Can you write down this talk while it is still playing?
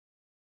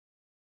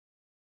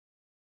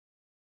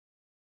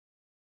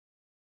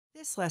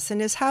This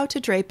lesson is how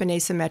to drape an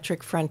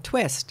asymmetric front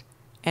twist,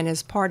 and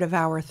is part of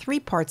our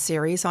three-part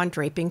series on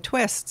draping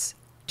twists,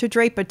 to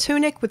drape a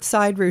tunic with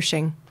side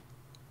ruching.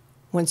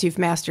 Once you've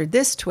mastered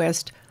this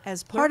twist,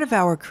 as part of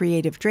our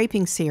creative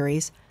draping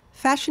series,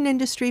 fashion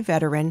industry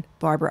veteran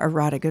Barbara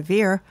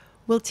Arata-Gavir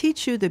will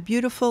teach you the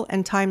beautiful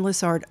and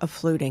timeless art of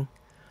fluting.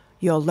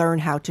 You'll learn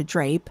how to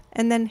drape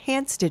and then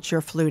hand-stitch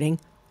your fluting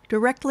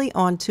directly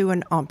onto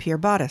an empire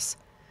bodice.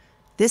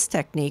 This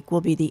technique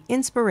will be the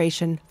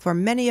inspiration for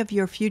many of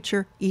your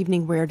future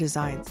evening wear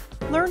designs.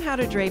 Learn how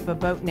to drape a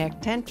boat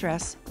neck tent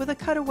dress with a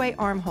cutaway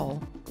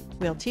armhole.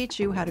 We'll teach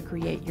you how to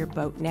create your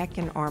boat neck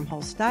and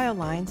armhole style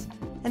lines,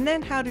 and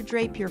then how to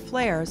drape your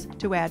flares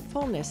to add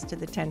fullness to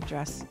the tent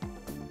dress.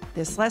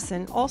 This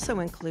lesson also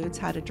includes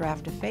how to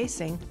draft a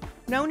facing,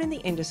 known in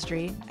the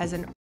industry as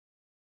an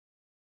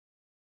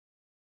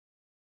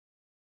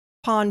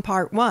Upon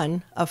part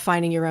 1 of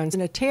finding your own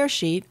in a tear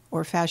sheet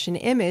or fashion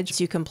image.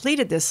 As you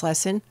completed this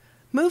lesson,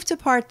 move to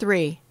part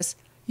 3.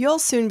 You'll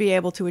soon be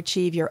able to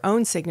achieve your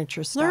own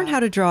signature style. Learn how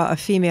to draw a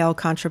female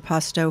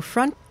contrapposto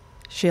front.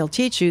 She'll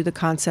teach you the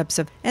concepts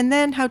of and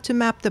then how to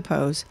map the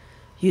pose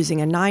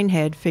using a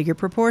 9-head figure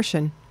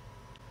proportion.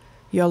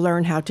 You'll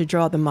learn how to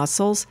draw the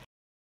muscles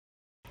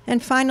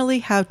and finally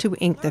how to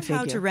ink the figure.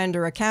 How to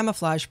render a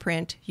camouflage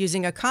print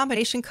using a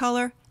combination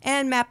color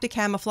and map the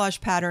camouflage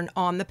pattern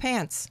on the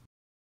pants.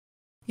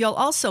 You'll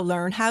also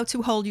learn how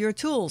to hold your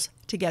tools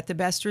to get the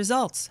best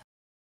results.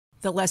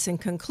 The lesson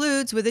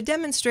concludes with a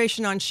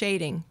demonstration on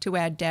shading to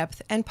add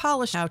depth and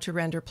polish. How to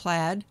render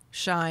plaid,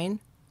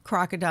 shine,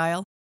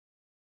 crocodile.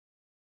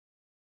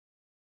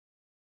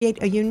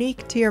 Create a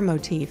unique tier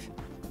motif.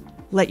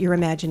 Let your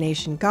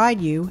imagination guide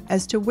you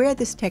as to where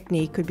this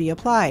technique could be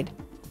applied.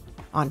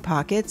 On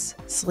pockets,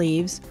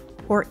 sleeves,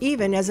 or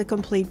even as a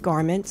complete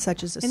garment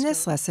such as a skirt. In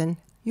this lesson,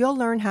 you'll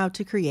learn how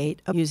to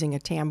create using a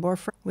tambour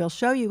frame. We'll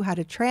show you how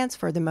to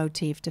transfer the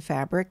motif to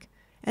fabric,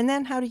 and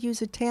then how to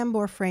use a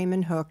tambour frame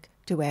and hook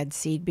to add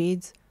seed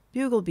beads,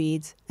 bugle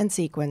beads, and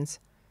sequins.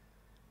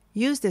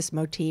 Use this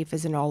motif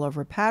as an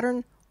all-over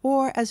pattern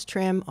or as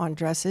trim on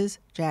dresses,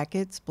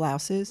 jackets,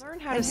 blouses. Learn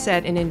how to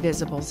set an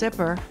invisible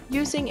zipper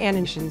using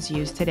animations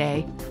used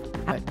today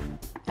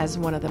as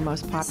one of the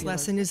most popular. This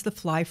lesson is the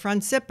fly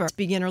front zipper. This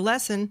beginner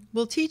lesson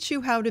will teach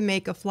you how to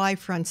make a fly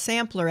front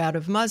sampler out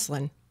of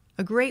muslin.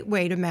 A great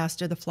way to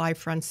master the fly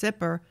front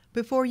zipper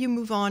before you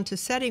move on to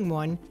setting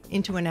one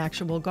into an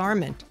actual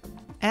garment.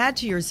 Add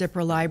to your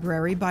zipper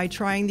library by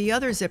trying the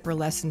other zipper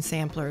lesson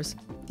samplers: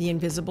 the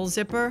invisible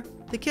zipper,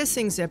 the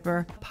kissing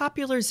zipper,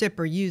 popular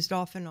zipper used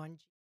often on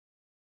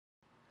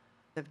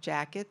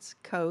jackets,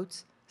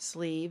 coats,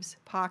 sleeves,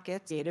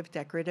 pockets, creative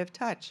decorative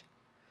touch.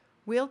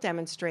 We'll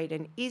demonstrate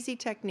an easy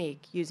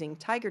technique using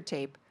tiger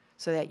tape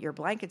so that your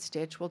blanket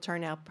stitch will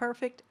turn out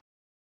perfect.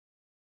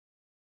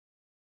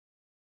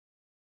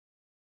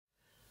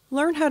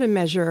 Learn how to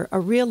measure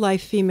a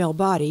real-life female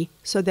body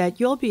so that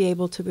you'll be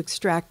able to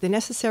extract the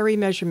necessary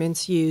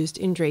measurements used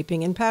in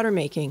draping and pattern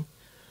making.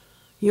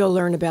 You'll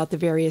learn about the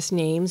various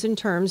names and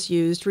terms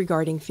used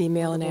regarding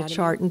female anatomy,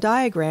 chart and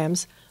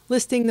diagrams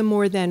listing the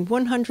more than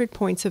 100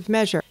 points of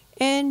measure,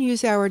 and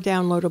use our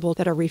downloadable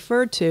that are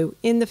referred to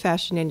in the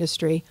fashion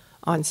industry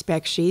on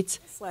spec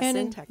sheets.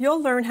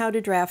 You'll learn how to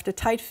draft a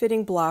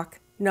tight-fitting block,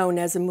 known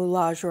as a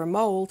moulage or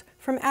mold,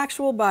 from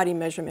actual body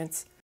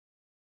measurements.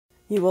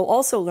 You will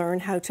also learn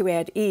how to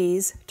add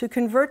ease to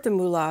convert the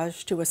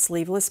moulage to a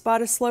sleeveless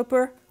bodice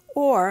sloper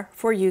or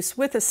for use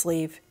with a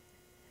sleeve.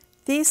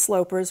 These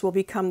slopers will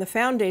become the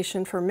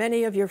foundation for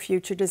many of your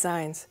future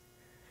designs.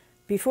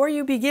 Before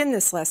you begin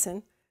this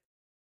lesson,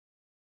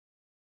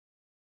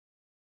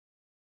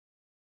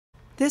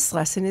 this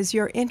lesson is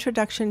your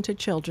introduction to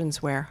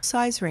children's wear.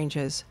 Size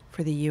ranges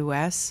for the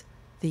US,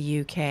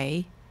 the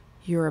UK,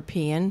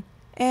 European,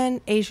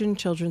 and Asian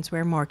children's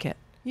wear market.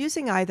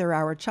 Using either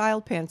our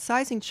child pant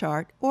sizing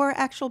chart or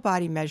actual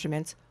body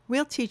measurements,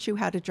 we'll teach you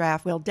how to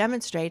draft. We'll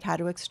demonstrate how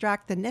to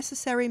extract the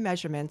necessary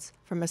measurements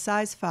from a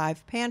size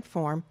 5 pant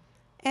form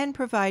and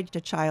provide a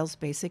child's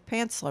basic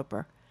pant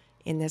sloper.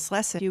 In this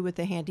lesson, you with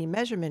a handy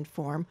measurement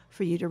form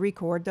for you to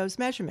record those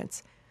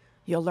measurements.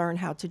 You'll learn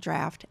how to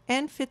draft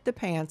and fit the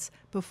pants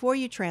before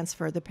you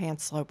transfer the pant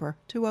sloper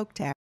to oak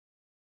tack.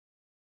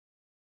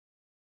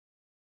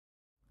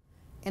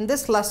 In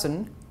this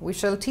lesson, we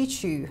shall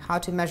teach you how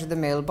to measure the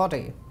male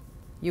body.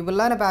 You will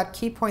learn about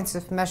key points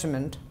of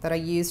measurement that are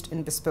used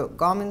in bespoke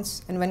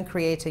garments and when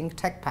creating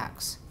tech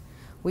packs.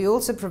 We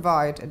also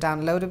provide a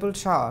downloadable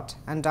chart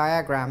and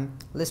diagram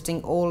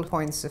listing all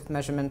points of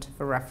measurement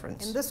for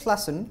reference. In this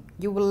lesson,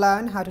 you will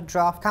learn how to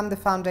draft the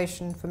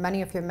foundation for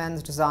many of your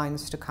men's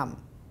designs to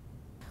come.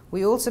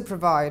 We also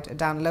provide a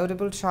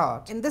downloadable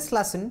chart. In this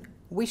lesson,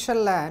 we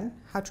shall learn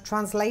how to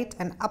translate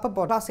an upper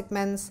body classic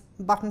men's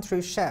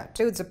button-through shirt. It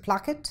includes a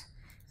placket,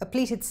 a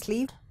pleated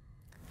sleeve.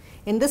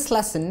 In this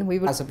lesson, we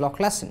will as a block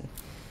lesson.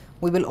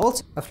 We will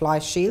also a fly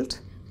shield,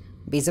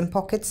 besom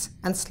pockets,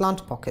 and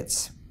slant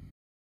pockets.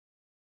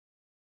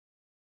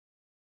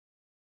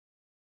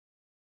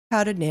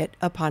 How to knit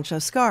a poncho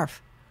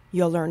scarf.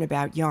 You'll learn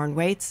about yarn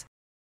weights,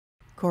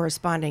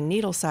 corresponding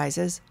needle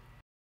sizes,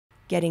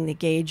 getting the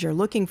gauge you're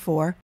looking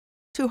for,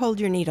 to hold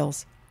your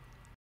needles.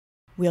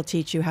 We'll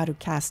teach you how to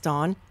cast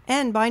on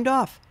and bind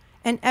off,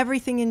 and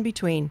everything in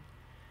between.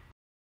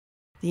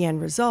 The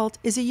end result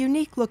is a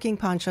unique-looking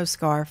poncho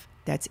scarf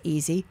that's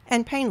easy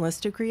and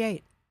painless to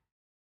create.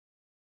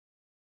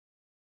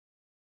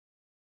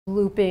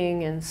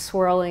 Looping and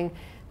swirling,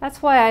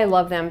 that's why I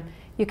love them.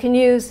 You can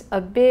use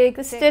a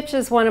big stitch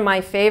is one of my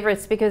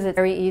favorites because it's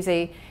very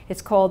easy.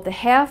 It's called the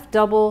half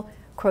double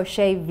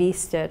crochet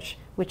V-stitch,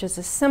 which is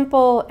a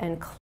simple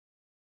and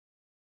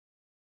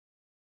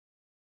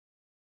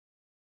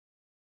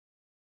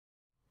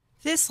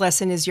This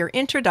lesson is your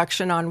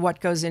introduction on what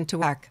goes into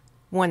WAC,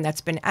 one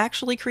that's been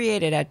actually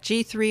created at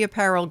G3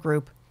 Apparel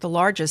Group, the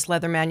largest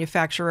leather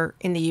manufacturer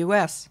in the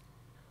U.S.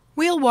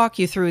 We'll walk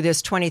you through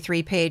this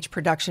 23-page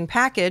production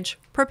package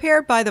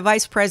prepared by the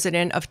Vice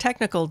President of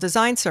Technical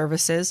Design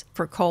Services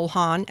for Cole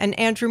Haan and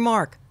Andrew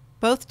Mark,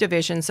 both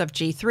divisions of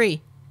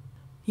G3.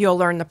 You'll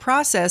learn the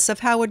process of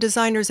how a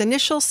designer's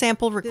initial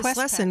sample request. This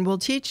lesson will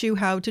teach you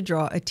how to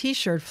draw a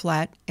t-shirt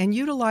flat and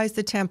utilize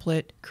the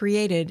template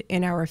created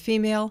in our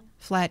female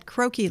flat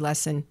croquis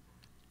lesson.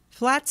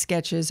 Flat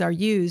sketches are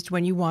used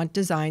when you want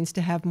designs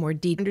to have more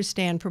detail,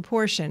 understand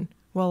proportion,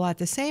 while at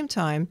the same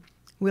time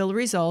will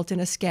result in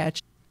a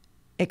sketch.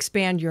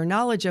 Expand your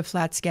knowledge of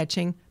flat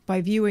sketching by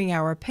viewing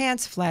our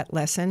pants flat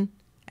lesson,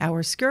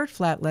 our skirt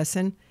flat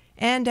lesson,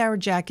 and our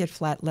jacket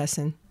flat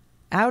lesson.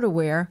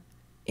 Outerwear,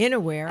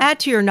 innerwear. Add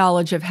to your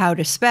knowledge of how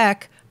to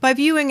spec by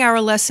viewing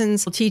our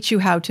lessons. We'll teach you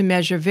how to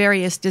measure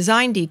various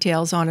design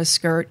details on a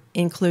skirt,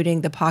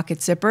 including the pocket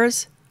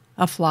zippers,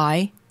 a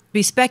fly,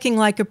 be specking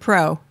like a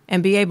pro,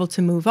 and be able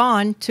to move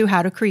on to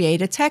how to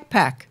create a tech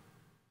pack.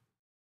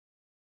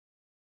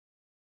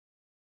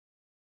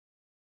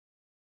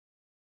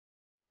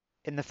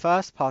 In the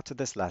first part of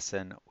this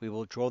lesson, we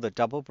will draw the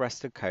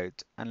double-breasted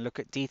coat and look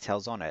at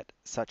details on it,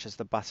 such as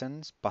the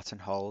buttons,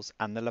 buttonholes,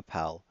 and the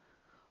lapel.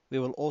 We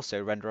will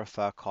also render a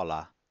fur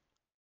collar.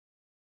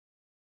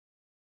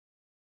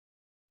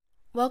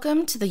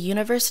 Welcome to the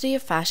University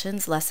of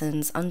Fashion's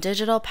lessons on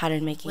digital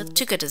pattern making with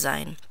Tuka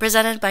Design,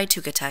 presented by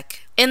TukaTech.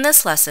 In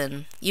this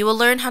lesson, you will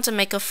learn how to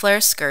make a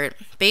flare skirt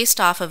based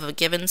off of a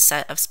given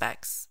set of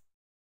specs.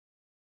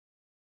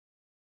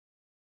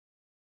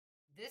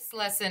 This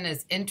lesson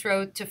is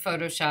Intro to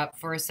Photoshop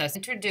for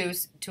Assessment.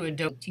 Introduce to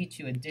Adobe will teach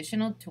you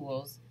additional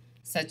tools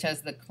such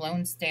as the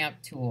clone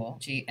stamp tool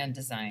and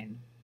design.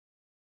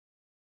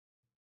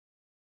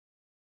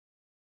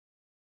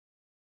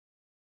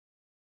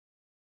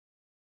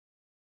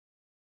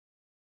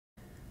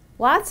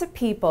 Lots of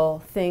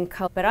people think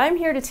color, but I'm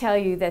here to tell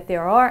you that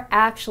there are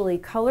actually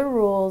color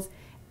rules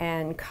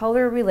and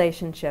color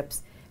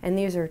relationships, and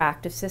these are the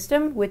active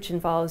system, which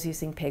involves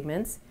using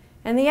pigments,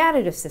 and the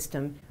additive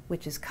system,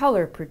 which is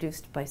color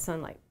produced by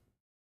sunlight.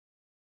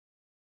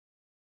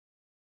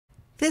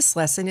 This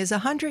lesson is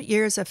 100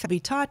 years of be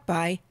taught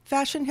by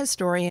fashion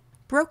historian.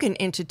 Broken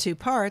into two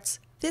parts,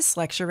 this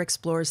lecture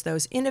explores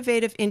those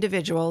innovative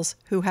individuals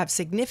who have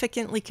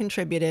significantly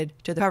contributed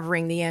to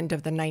covering the end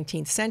of the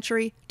 19th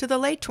century to the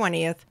late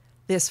 20th,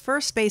 this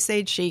first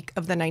space-age chic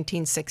of the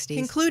 1960s.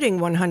 Concluding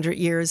 100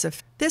 years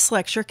of this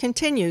lecture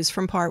continues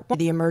from part 1,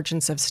 the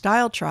emergence of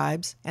style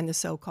tribes and the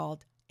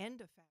so-called end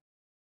of fashion.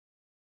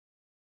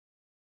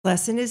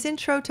 Lesson is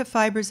Intro to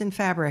Fibers and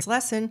Fabrics.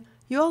 Lesson,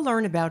 you'll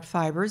learn about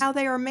fibers, how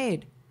they are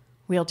made.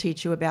 We'll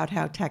teach you about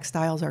how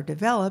textiles are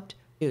developed,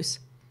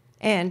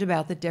 and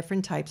about the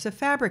different types of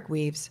fabric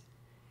weaves.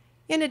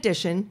 In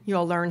addition,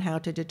 you'll learn how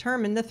to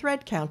determine the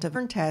thread count of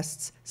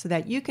tests so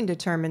that you can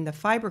determine the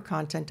fiber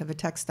content of a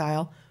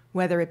textile,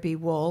 whether it be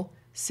wool,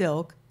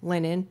 silk,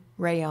 linen,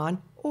 rayon,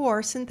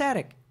 or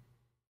synthetic.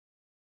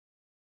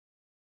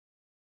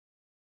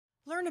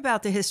 Learn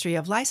about the history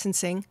of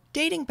licensing,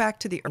 dating back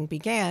to the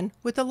began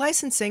with the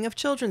licensing of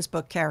children's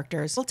book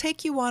characters. We'll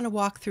take you on a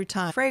walk through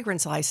time.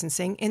 Fragrance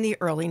licensing in the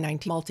early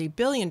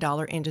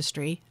multi-billion-dollar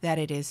industry that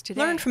it is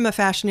today. Learn from a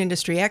fashion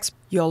industry expert.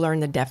 You'll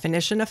learn the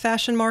definition of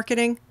fashion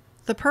marketing,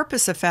 the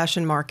purpose of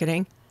fashion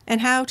marketing,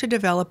 and how to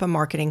develop a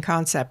marketing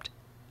concept.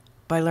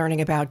 By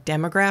learning about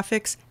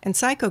demographics and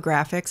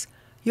psychographics,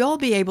 you'll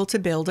be able to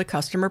build a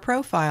customer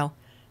profile,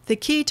 the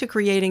key to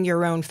creating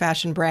your own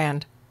fashion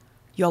brand.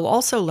 You'll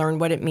also learn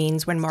what it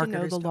means when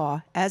marketers know the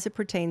law as it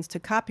pertains to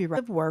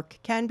copyright work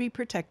can be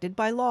protected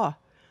by law.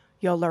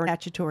 You'll learn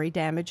statutory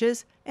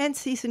damages and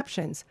cease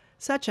options,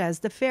 such as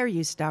the fair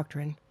use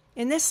doctrine.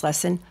 In this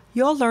lesson,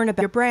 you'll learn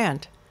about your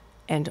brand,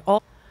 and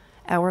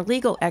our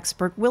legal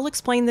expert will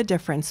explain the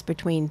difference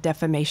between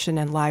defamation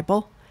and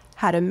libel,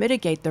 how to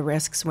mitigate the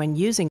risks when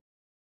using.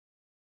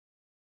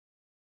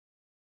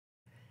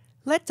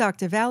 Let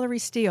Dr. Valerie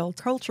Steele,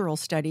 Cultural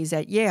Studies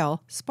at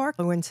Yale,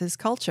 influences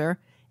culture,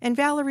 and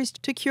Valerie's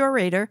to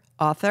curator,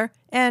 author,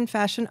 and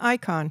fashion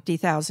icon,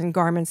 50,000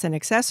 garments and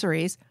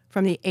accessories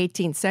from the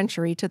 18th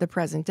century to the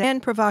present day,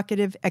 and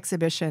provocative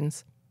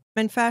exhibitions.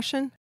 In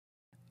fashion,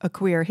 a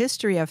queer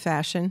history of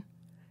fashion,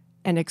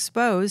 and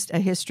exposed a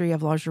history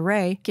of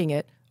lingerie, making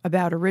it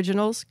about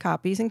originals,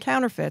 copies, and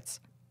counterfeits.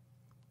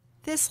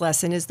 This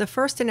lesson is the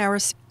first in our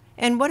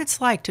and what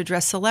it's like to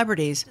dress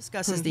celebrities,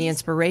 discusses the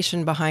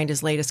inspiration behind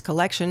his latest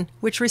collection,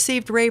 which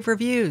received rave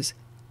reviews,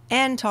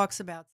 and talks about